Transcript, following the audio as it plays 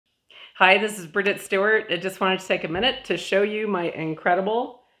Hi, this is Bridget Stewart. I just wanted to take a minute to show you my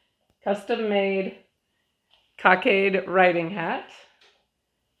incredible custom-made Cockade riding hat.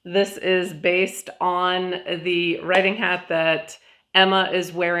 This is based on the riding hat that Emma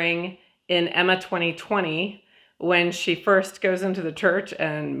is wearing in Emma 2020 when she first goes into the church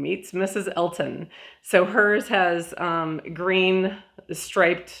and meets Mrs. Elton. So hers has green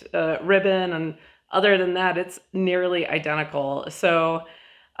striped ribbon, and other than that, it's nearly identical. So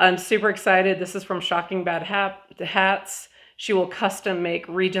I'm super excited. This is from Shocking Bad Hats. She will custom make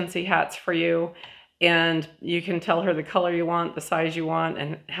Regency hats for you, and you can tell her the color you want, the size you want,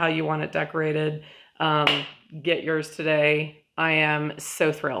 and how you want it decorated. Get yours today. I am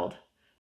so thrilled.